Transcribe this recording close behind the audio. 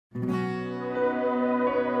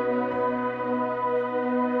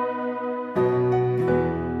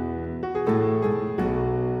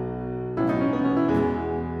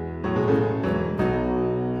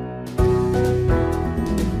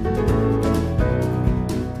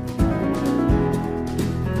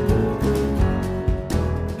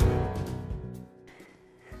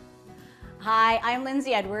Hi, I'm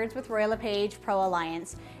Lindsay Edwards with Royal LePage Pro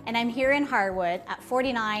Alliance, and I'm here in Harwood at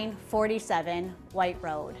 4947 White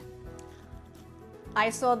Road. I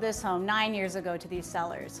sold this home 9 years ago to these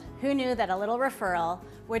sellers. Who knew that a little referral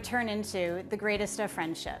would turn into the greatest of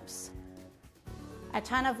friendships? A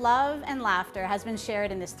ton of love and laughter has been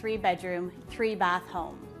shared in this 3-bedroom, 3-bath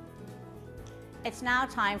home. It's now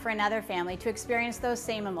time for another family to experience those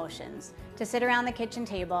same emotions, to sit around the kitchen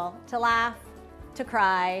table, to laugh, to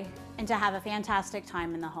cry, and to have a fantastic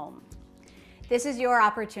time in the home. This is your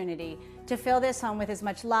opportunity to fill this home with as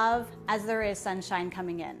much love as there is sunshine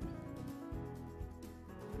coming in.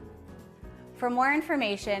 For more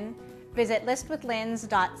information, visit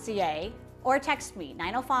listwithlins.ca or text me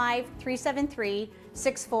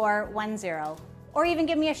 905-373-6410, or even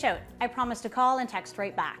give me a shout. I promise to call and text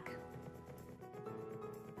right back.